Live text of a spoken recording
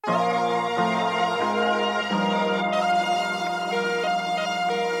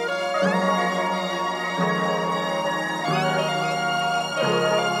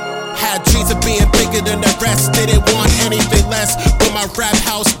bigger than the rest. Didn't want anything less. But my rap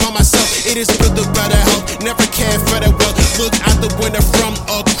house by myself, it is built to better health. Never cared for the wealth. Look out the window from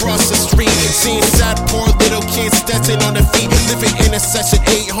across the street, seeing sad poor little kids dancing on their feet, living in a Section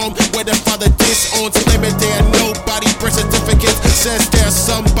 8 home where the father disowns, claiming there nobody birth certificates. Says there's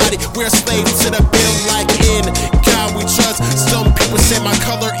somebody, we're slaves to the bill, like in God we trust. Some people say my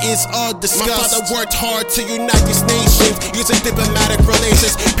color is a disgust. My father worked hard to unite these nations using diplomatic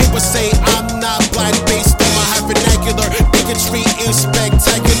relations. People say I'm not black based on my high vernacular. Bigotry is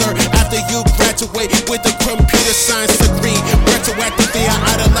spectacular. After you graduate with a computer science degree, retroactively I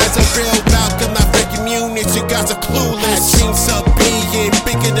idolize a real Malcolm. I fake community, you guys are clueless. Dreams of being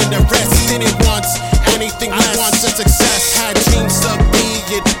bigger than the rest. Didn't want anything less. I want the success. Had dreams of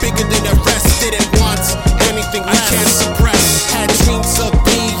being bigger than the rest. Didn't want anything less. I can't suppress. Had dreams of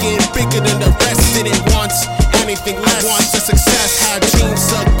being bigger than the rest. Didn't want anything less. I want the success. Had dreams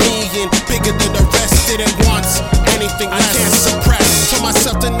of being bigger than the rest. Didn't want anything less. I can't suppress. Told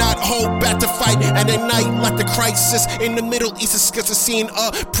myself to not hold back to fight. And at night, like the crisis in the Middle East is schizophrene.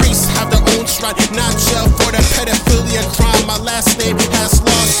 Priests have their own shrine, not jail for the pedophilia crime. My last name has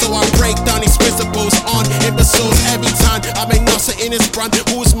lost, so I break down these principles on imbeciles every time. I make Nelson in his run,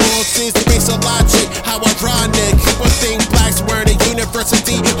 whose morals is based on logic. How ironic, people think blacks were in a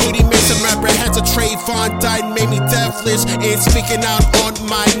university. Hoodie makes some rapper heads a Trayvon died, made me devilish in speaking out on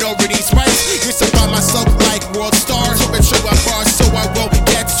minorities' rights. Used to find myself like world stars, hoping true at bars, so I won't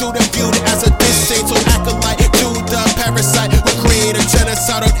get to the viewed as a disdainful acolyte to the parasite who create a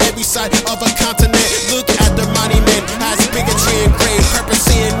genocide on every side of a continent. Look at the monument, has bigotry engraved,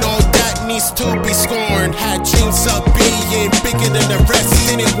 purposely and all that needs to be scorned. Had dreams of being bigger than the rest.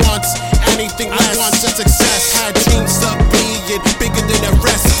 Didn't want anything less. I want the success. Had dreams of being bigger than the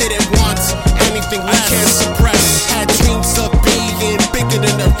rest. Didn't want anything less. I can't suppress. Had dreams of being bigger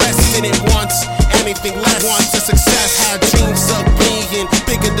than the rest. Didn't want anything less. I want the success. Had dreams of being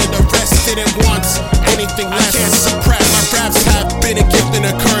bigger than the rest. Didn't want anything less. I can't suppress. My raps have been a gift and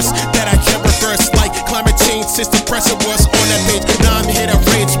a curse that I can't reverse. Like climate change since the pressure was on that page. Now I'm here to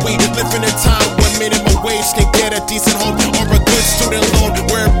rage. We live in a time where minimum wage can get a decent home or a good student loan,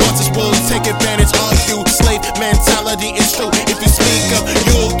 where bosses will take advantage of you. Slave mentality is true. If you speak up,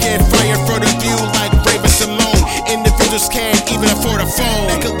 you'll get fired for the view, like Raven Simone. Individuals can't even afford a phone.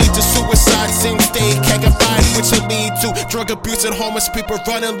 That could lead to suicide since they can't confide, which will lead to drug abuse and homeless people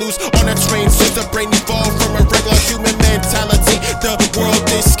running loose on the trains. Just a brain evolved from a regular human mentality. The world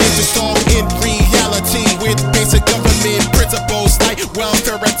is scheduled in reality with basic government principles like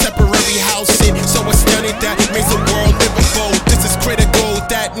welfare and temporary housing. So it's stunning that makes the world livable. This is critical,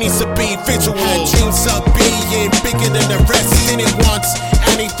 that needs to be visual. Had dreams of being bigger than the rest. Didn't want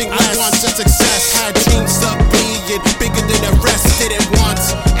anything less. I want the success. Had dreams of being bigger than the rest. Didn't want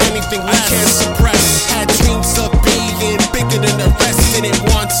anything less. I can't suppress. Had dreams of being bigger than the rest. Didn't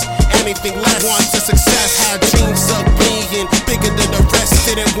want anything less. I want the success. Had dreams of being bigger than the rest.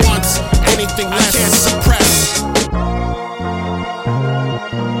 Didn't want